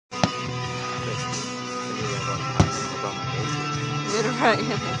Right.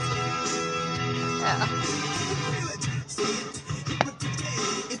 Yeah.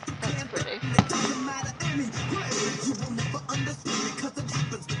 That's pretty.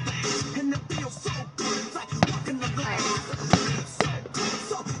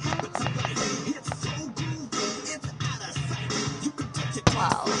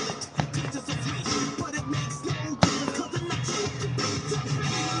 Wow.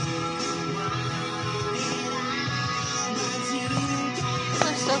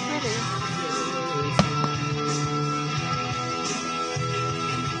 They're so pretty.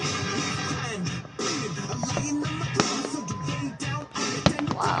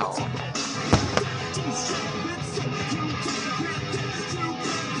 Wow.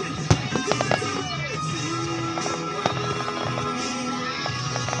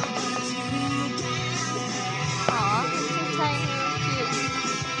 Aw, they're so tiny and cute.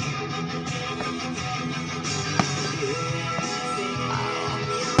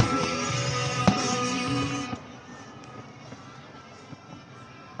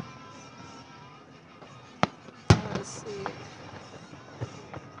 Let's see.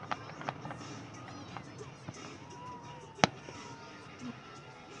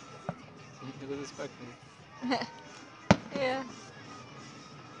 Look at this back there. Yeah.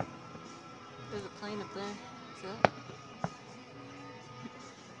 There's a plane up there. See that?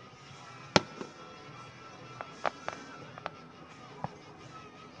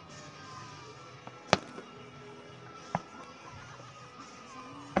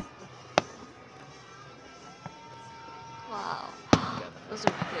 Wow. Those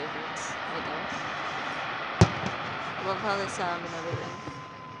are my favorites right there. I love how they sound and everything.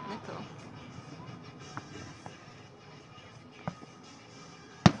 They're cool.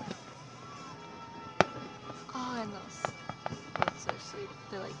 Oh, and those. Those are sweet.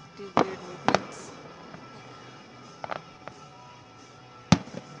 They like do weird movements.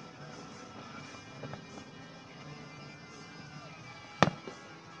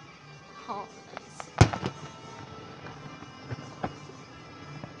 Oh, nice.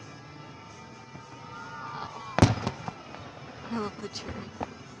 Wow. I love the cherry.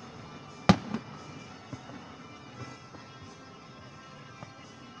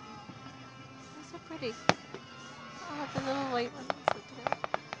 They're so pretty. Oh, the little white ones. Look at that.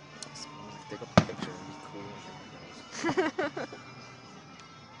 Take a picture and be cool.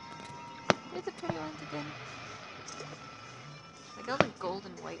 Here's the pretty ones again. Like all the gold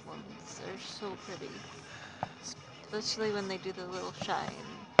and white ones. They're so pretty. Especially when they do the little shine.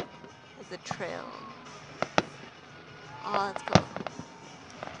 Like the trail. Oh, that's cool.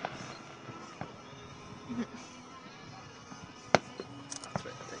 That's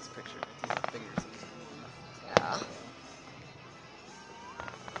right, that takes a picture with your fingers. Yeah.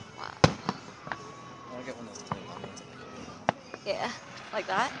 Wow. I want to get one of those tiny long ones. Yeah. Like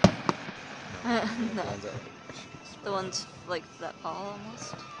that? No. No. The ones that like... The ones like that fall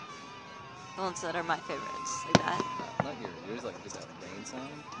almost. The ones that are my favorites. Like that. Not yours. Yours like just that rain sound.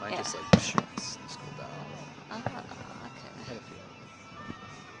 Mine Yeah. just like shoots. Just go down. Ah, I okay. had a few.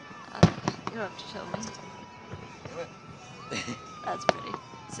 Okay. You don't have to show me. Damn it. That's pretty.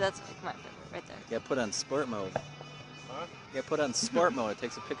 See, that's like my favorite right there. Yeah, put on sport mode. Huh? Yeah, put on sport mode. It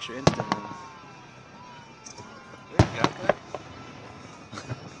takes a picture instantly. You got that?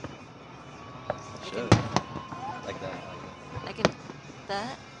 Should. Like that. I can.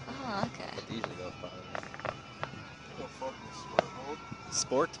 That? Oh, okay. But they usually go farther. What the fuck is smart mode?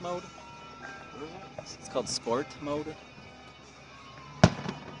 Sport mode? What is it? It's called sport mode.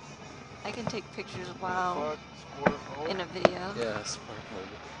 I can take pictures What while the fuck? Sport mode? in a video. Yeah, sport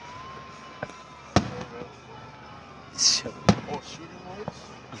mode. Okay, Shut oh, shooting lights?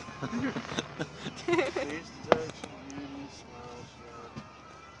 Face detection, beauty, smile, shot.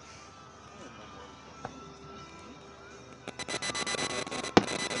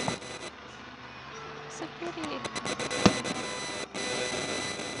 So pretty.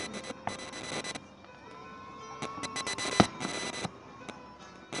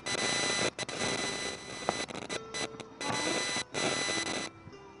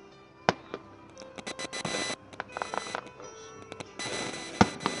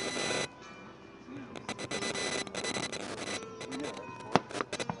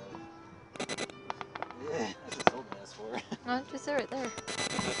 Yeah, that's what Soul asked for. Oh, just right there.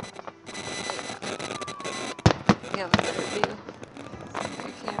 You have a better view for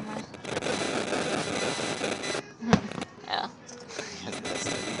your camera. Yeah.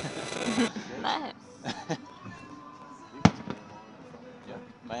 Nice. Yeah,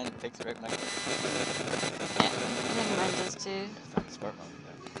 mine takes it right back. Yeah, I think mine does too. It's not sport mode.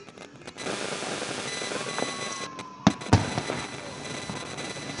 Yeah.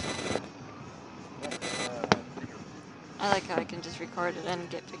 can just record it and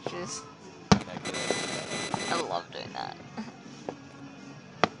get pictures. Heck yeah. I love doing that.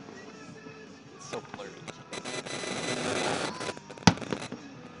 It's so blurry.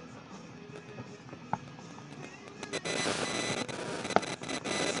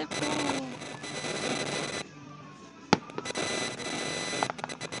 So pretty.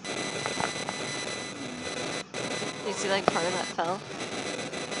 You see like part of that fell?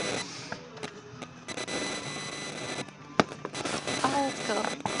 Oh, that's cool.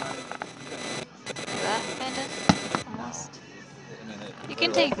 That kind of almost. I mean, You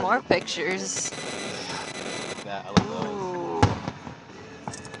can take more pictures. that, I love those. Ooh.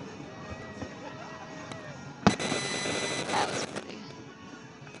 That was pretty.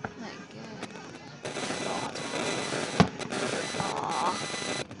 My god. Aww.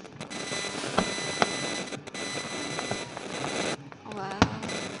 Wow.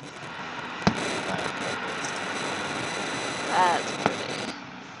 That's pretty.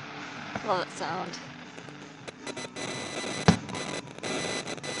 Love that sound.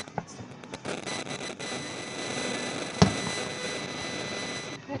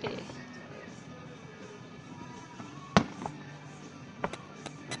 Pretty.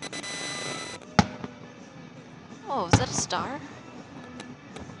 Oh, is that a star?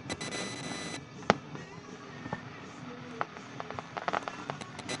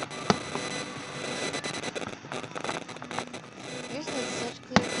 Yours has such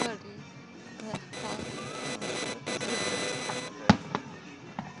clear quality.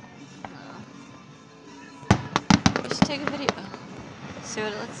 You should take a video. See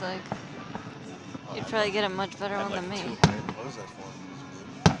what it looks like. You'd probably get a much better one than me. 200. What is that for?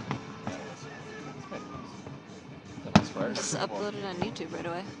 Just upload it on YouTube right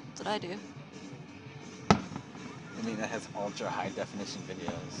away. That's what I do. I mean, that has ultra high definition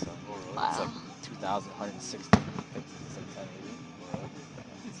videos, so Wow. it's like 2,160 pixels and 1080.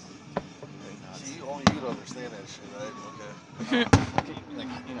 See, only you'd understand that shit, right? Okay. Okay, like,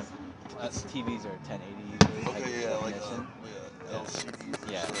 you know, TVs are 1080 usually. Okay, high yeah, like definition. LCD.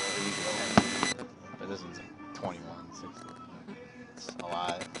 Yeah, they're usually 1080. But this one's like 2160. It's a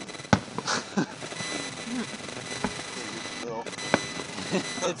lot.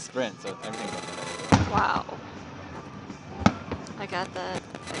 It's Sprint, so everything's up there. Wow. I got that. I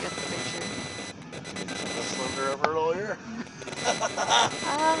got the picture. Best slender I've heard all year.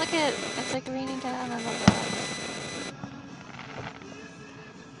 Ah, look at it's like raining down. I love that.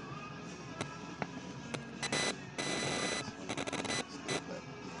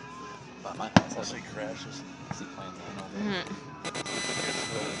 But my house has Mostly crashes. seaplanes on all day.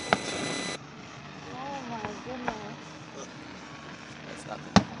 Oh my goodness. That's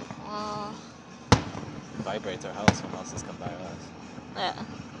nothing. Wow. It vibrates our house when houses come by us. Yeah.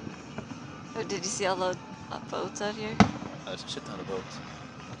 Oh, did you see all the boats out here? There's a shit ton of boats.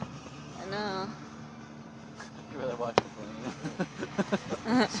 I know. I'd rather watch the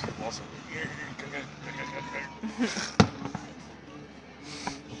plane. Also, Yeah.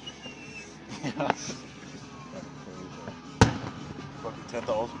 fucking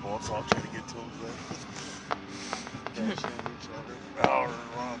 10,000 volts all trying to get to them. Crashing into each other. Power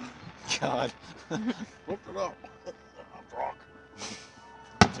and rock. God. Flip it up. I'm rock.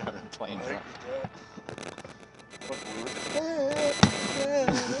 Driving plane I truck. think that. Fuck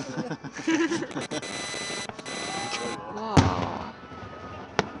Wow.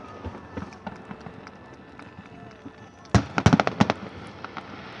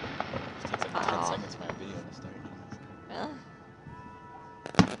 It takes like 10 Wow. seconds for my video to start. Really?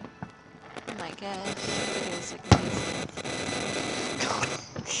 Oh my gosh. It is like amazing. Oh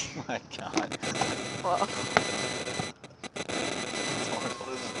my god. Whoa.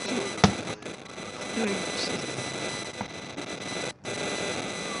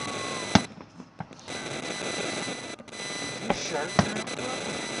 You shark?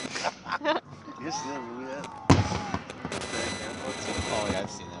 You see that movie yet? Oh yeah,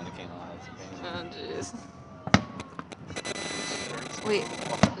 I've seen that when it came out. It's amazing. Oh jeez. Wait,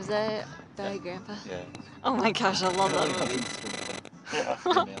 was that Die Grandpa? Yeah. Oh my gosh, I love that movie.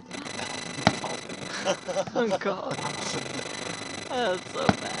 Oh god. That's so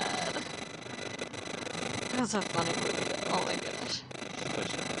bad. That's a funny movie though. Oh my gosh.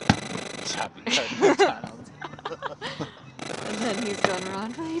 Choppy cart McDonald's. And then he's going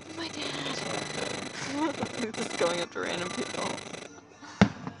around, leave my dad. He's just going up to random people.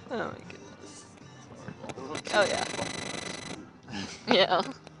 Oh my goodness. Oh yeah. Yeah.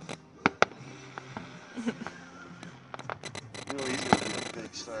 You know he's gonna be a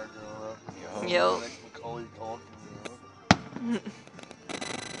big star growing up. Yo. Next Macaulay Culkin,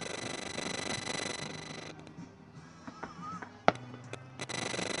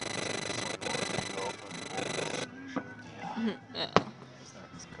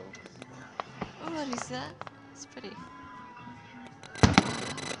 Oh, do you see that? It's pretty.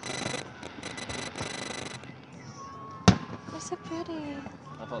 They're so pretty.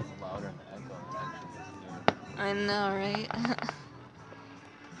 I thought it was louder in the echo than it actually is here. I know, right?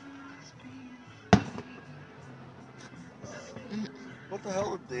 What the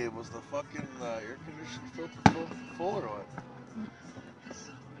hell, Dave? Was the fucking air conditioning filter full or what?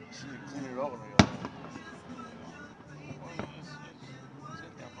 See, you clean it out when I got home.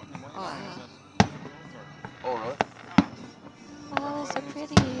 Wow. Oh, really? Oh, they're so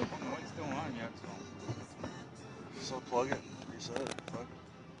pretty. So plug it, reset it. Fuck.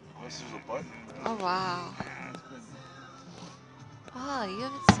 Unless there's a button. Oh, wow. Oh, you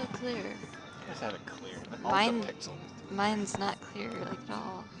have it so clear. I just had it clear. Mine- Ultra pixel. Mine's not clear, like, at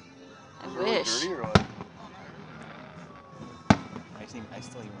all. I Is it really wish. dirty or what? I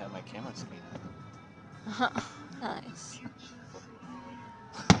still even have my camera screen on. Nice.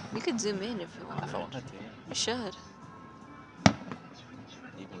 You could zoom in if you want. If I wanted to. You should.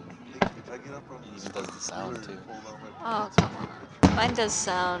 Even If I get up on it this even does the sound computer too. and pull down my Oh, pants, come on. Mine does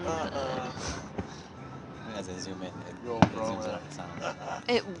sound. As I zoom in, it Yo, bro, zooms in man. on the sound.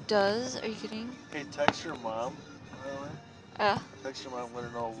 It does? Are you kidding? Hey, text your mom, by the way. Text your mom, let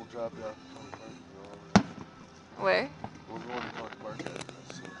her know we'll drop you off at County Park. Where? We're going to County Park after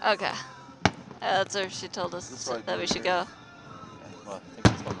this. So. Okay. That's where she told us that we should go. Well, I think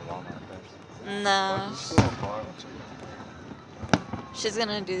it's going to Walmart first. No. Let's go to a bar. Let's go. She's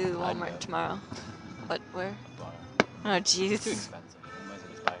gonna do I'd Walmart go. tomorrow. But where? A bar. Oh, It's too jeez. expensive. You might as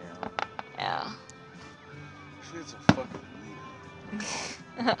well just buy your own. Yeah. She needs some fucking weed. If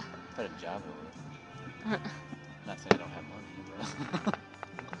I had a job, I would. Not saying I don't have money, but.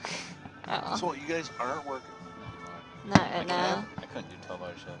 Oh. So you guys aren't working? Not right now. I couldn't do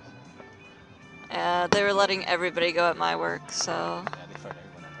 12-hour shifts. Yeah, they were letting everybody go at my work, so. Yeah, they fired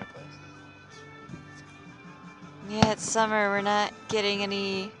everyone at her place. Yeah, it's summer. We're not getting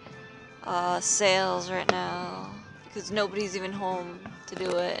any sales right now because nobody's even home to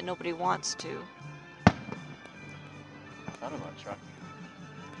do it and nobody wants to. I thought about trucking.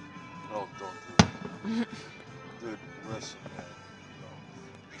 No, don't do it. Dude, listen, man. No.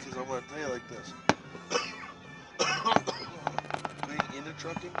 Because I'm going to tell you like this. Being into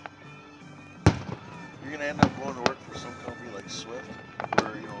trucking, you're going to end up going to work for some company like Swift,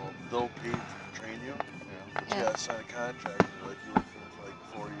 where, they'll pay to train you. Yeah. But you got to sign a contract, like you work for them for like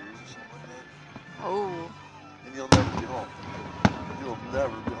 4 years or something like that. Oh. And you'll never be home. You'll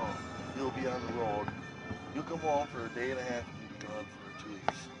never be home. You'll be on the road. You'll come home for a day and a half and you'll be gone for 2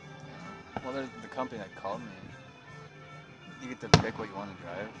 weeks. Well, there's the company that called me. You get to pick what you want to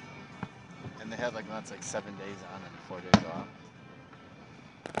drive. And they had that's like 7 days on and 4 days off.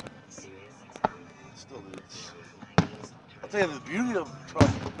 Still, dude. I'll tell you the beauty of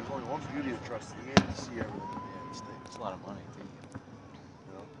trucking. There's only one beauty of trucking. You get to see everything in the United States. It's a lot of money, too.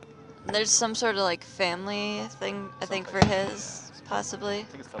 There's some sort of family thing, I think, for Something, his, possibly. I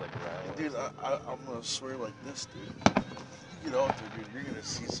think it's called Rel. Dude, I'm gonna swear like this, dude. You get out there, dude, you're gonna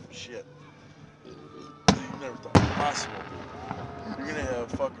see some shit that you never thought possible, dude. You're gonna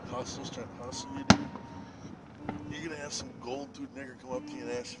have fucking hustlers trying to hustle you, dude. You're gonna have some gold-tooth nigger come up to you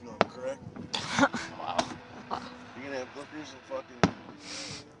and ask if you want crack. Wow. You're gonna have hookers and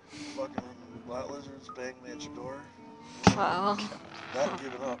fucking lot lizards banging at your door. Wow. Not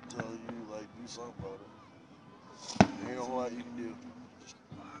giving up till you do something about it. There ain't a whole lot you can do. Just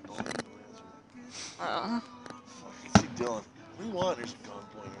don't answer. See Dylan. What do you want? There's a gun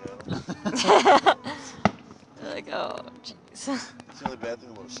pointing at him. They're like, oh, jeez. It's the only bad thing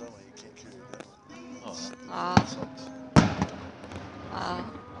about a semi, you can't carry it down. Oh, Wow. That sucks. Wow.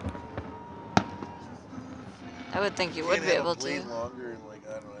 I would think you would Can't be have able a blade to. longer and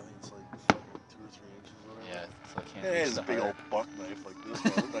I don't know, I think it's fucking 2 or 3 inches or whatever. yeah, so I can't It reach has the a big heart. old buck knife like this,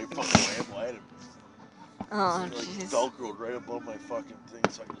 man. Like fucking ramble at him. Oh, It's jeez. Velcroed right above my fucking thing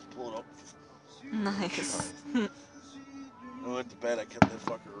so I can just pull it up. Nice. I went to bed, I kept that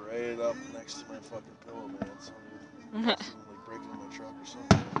fucker right up next to my fucking pillow, man. So nothing breaking in my truck or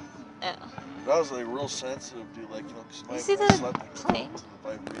something. Yeah. But I was real sensitive, dude. Because You see my the slept plane? to the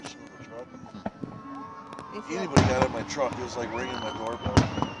vibration of the truck. You see that? Anybody got in my truck, it was like ringing my doorbell.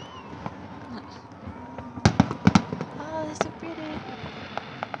 Oh, they're so pretty.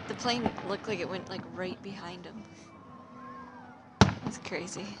 The plane looked like it went right behind him. That's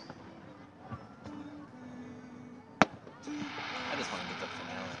crazy. I just want to get the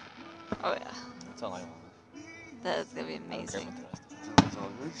finale. Oh yeah, That's all I want. that's gonna be I don't care amazing. about the rest of it. It's all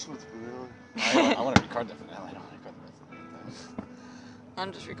good. It's what's going on. I want to record the finale. I don't want to record the rest of it.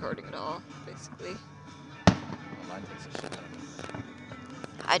 I'm just recording it all, basically. Well, mine takes a shit ton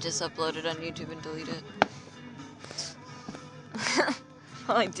of I just upload it on YouTube and delete it.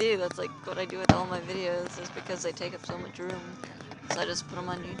 Well, I do. That's like what I do with all my videos, is because they take up so much room. So I just put them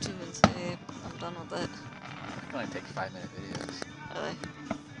on YouTube and say I'm done with it. I can only take 5-minute videos. Really?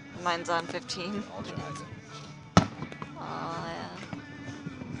 Mine's on 15. Ultra high. Oh yeah.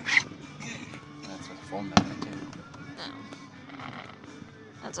 That's with full memory too. No.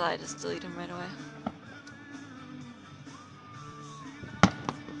 That's why I just delete them right away.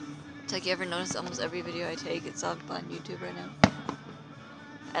 It's like, you ever notice almost every video I take, it's up on YouTube right now?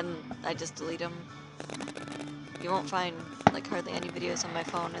 And I just delete them. You won't find like hardly any videos on my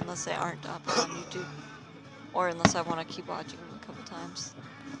phone unless they aren't up on YouTube. Or unless I want to keep watching them a couple times.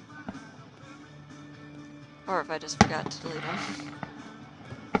 Or if I just forgot to delete them.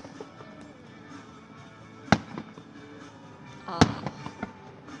 Oh,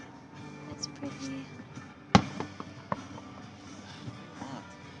 it's pretty.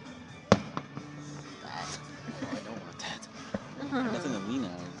 I don't want that. Nothing to lean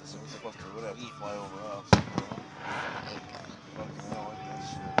on. So fucking would have to fly over us. Fucking hell, like that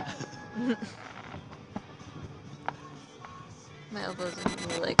shit. My elbows are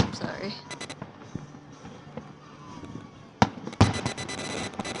really like, I'm sorry.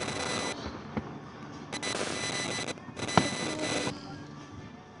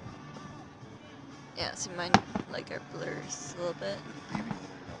 Yeah, see mine like are blurs a little bit.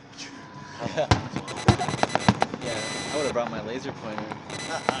 Yeah. Yeah, I would have brought my laser pointer.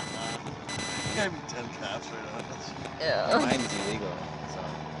 Gotta be 10 cops right on us. Yeah. Mine's illegal, so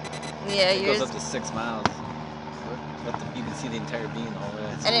Yeah, it yours. goes up to 6 miles. But you can see the entire beam the whole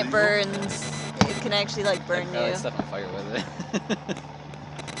way. And it burns. It can actually like burn I you. light stuff on fire with it.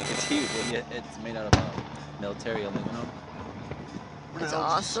 It's huge. It's made out of military aluminum. Where It's the hell did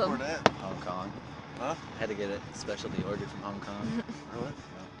you awesome. score that? Hong Kong. Huh? I had to get it specialty ordered from Hong Kong. Really?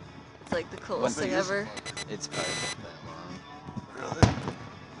 It's like the How coolest big thing is the ever. fucker? It's probably that long. Really?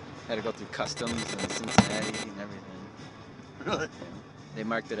 Had to go through customs in Cincinnati and everything. Really? They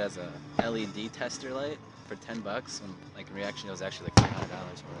marked it as a LED tester light for $10, when like in reaction it was actually like $500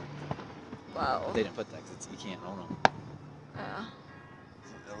 for it. Wow. But they didn't put that because you can't own them. Yeah.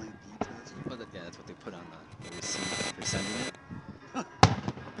 It's an LED test. But yeah, that's what they put on the receipt for sending it.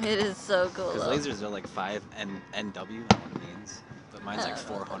 It is so cool. Because Though. lasers are like 5 NW, I don't know what it means. But mine's like I don't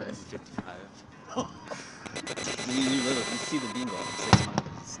know what that is. 455. You literally you see the beam go up 6 miles.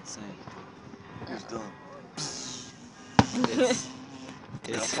 It's insane. Here's done. It's,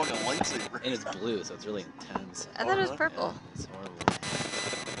 Yeah, it's, fucking lightsaber. and it's blue, so it's really intense. I thought it was really? purple. Yeah, it's horrible.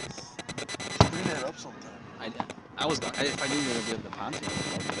 Bring that up sometime. I was going, if I knew you were going to be able to pontoon,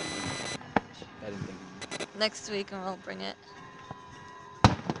 I didn't think. Next week and we'll bring it.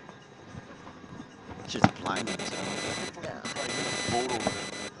 It's just blinding. So. Yeah. I get a boat over there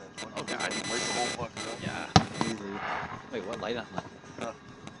like that. Oh, God. Light the whole fucker up. Yeah, easily. Wait, what light on? Huh.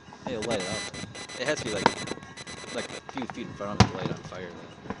 Hey, it'll light it up. It has to be like a few feet in front of it to light on fire.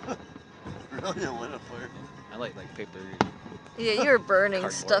 Really? It lit a fire. I light like paper. Yeah, you were burning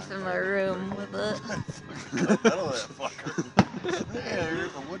Cardboard stuff on in my fire. room with it. Cut metal that fucker. Yeah,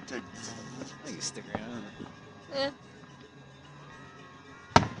 here's the wood tick. I think you stick around. Yeah.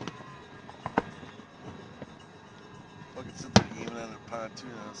 Fucking sit there aiming at a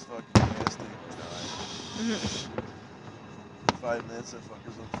pontoon on this fucking gas tank. 5 minutes, that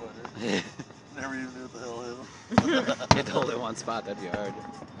fucker's on fire. Never even knew what the hell hit him. You have to hold it in one spot, that'd be hard.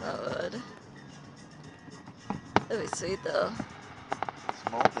 That would. That'd be sweet though.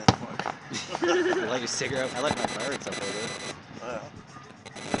 Smoke that fucker. You light your cigarette. I light my fireworks up with it. Yeah.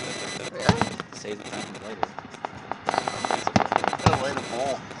 Really? Saves the time to light it. Gotta light a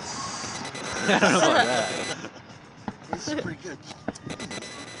bowl. I don't know about that. This is pretty good.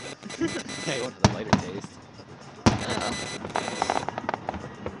 Yeah, you want the lighter taste. Oh.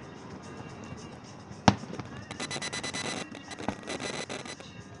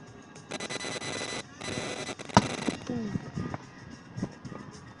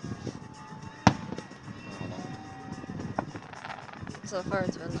 So far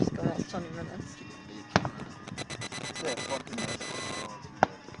it's been just going on 20 minutes. That fucking nice.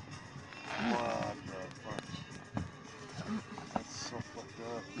 What the fuck? That's so fucked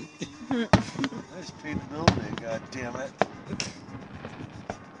up. I just paid the bill today, god damn it.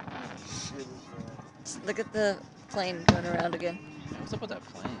 Shit is Just look at the plane going around again. Yeah, what's up with that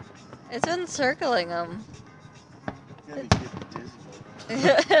plane? It's encircling them. You gotta be getting dizzy by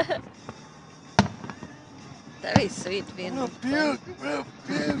now. That'd be sweet to be in I'm the gonna plane. puke.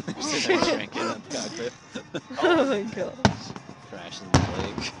 I'm gonna puke. You're sitting there drinking in the cockpit. Oh my gosh. Crashing the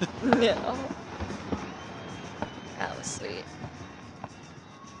lake. Yeah. That was sweet.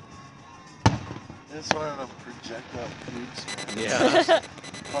 It's one of them projectile coops, man. Yeah.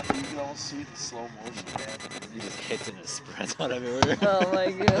 Fucking, you can almost see it in slow motion happening. He just hits it and it spreads out everywhere. Oh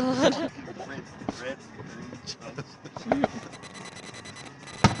my god. Fucking red and green chunks.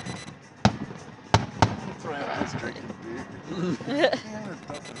 That's why I'm just drinking beer. Can't have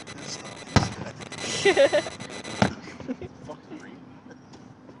done this stuff instead. Fucking green.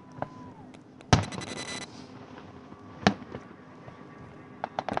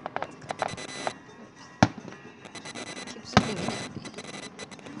 Keep zooming in at me.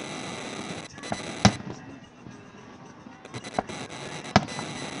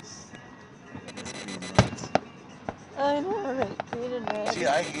 It's green lights. I know, right? Green and red. See, I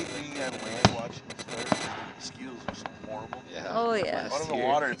hate being on land watching these cars. The mosquitoes are so horrible. Yeah. Oh, yeah. Out of the Here.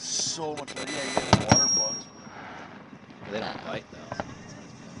 water, it's so much better. Yeah, you get the water bugs. They don't bite though.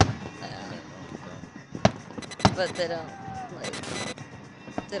 But they don't, like,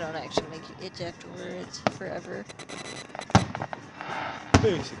 they don't actually make you itch afterwards forever.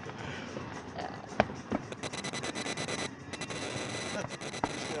 Basically. Yeah. Just got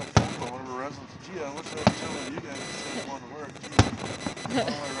a phone call, one of our residents. Gee, I wish I had some of you guys instead of going to work. Gee, one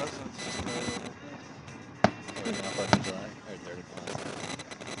of my residents just Coming up on July or 3rd of July.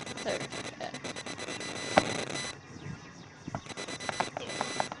 There. Yeah.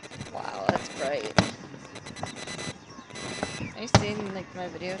 Wow, that's bright. Are you seeing, like, my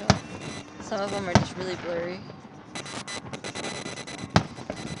video at all? Some of them are just really blurry.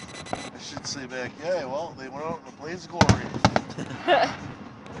 I should say back, yeah, well, they went out in a blaze of glory.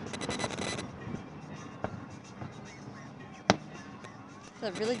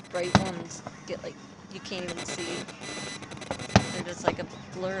 The really bright ones get, like, you can't even see. They're just like a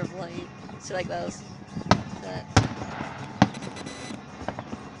blur of light. See, like those. That.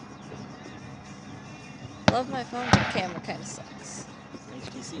 Love my phone, but the camera kind of sucks.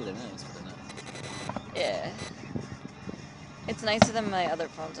 HTC, they're nice, but they're not. Yeah. It's nicer than my other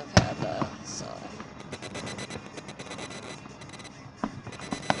phones I've had, though, so.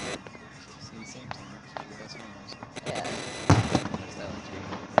 See, same thing. That's one of those. Yeah. There's that one too.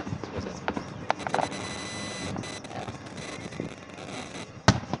 I suppose that's a Yeah.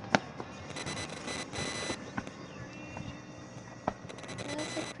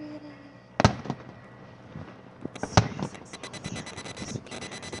 That's so pretty.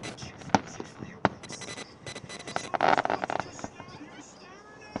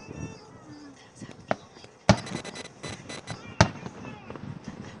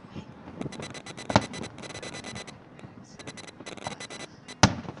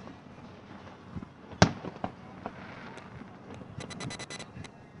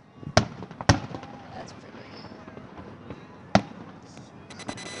 That's pretty.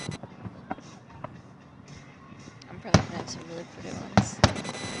 I'm probably gonna have some really pretty ones.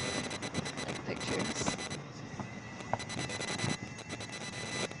 Like pictures.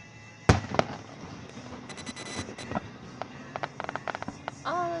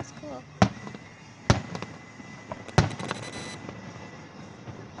 Oh, that's cool.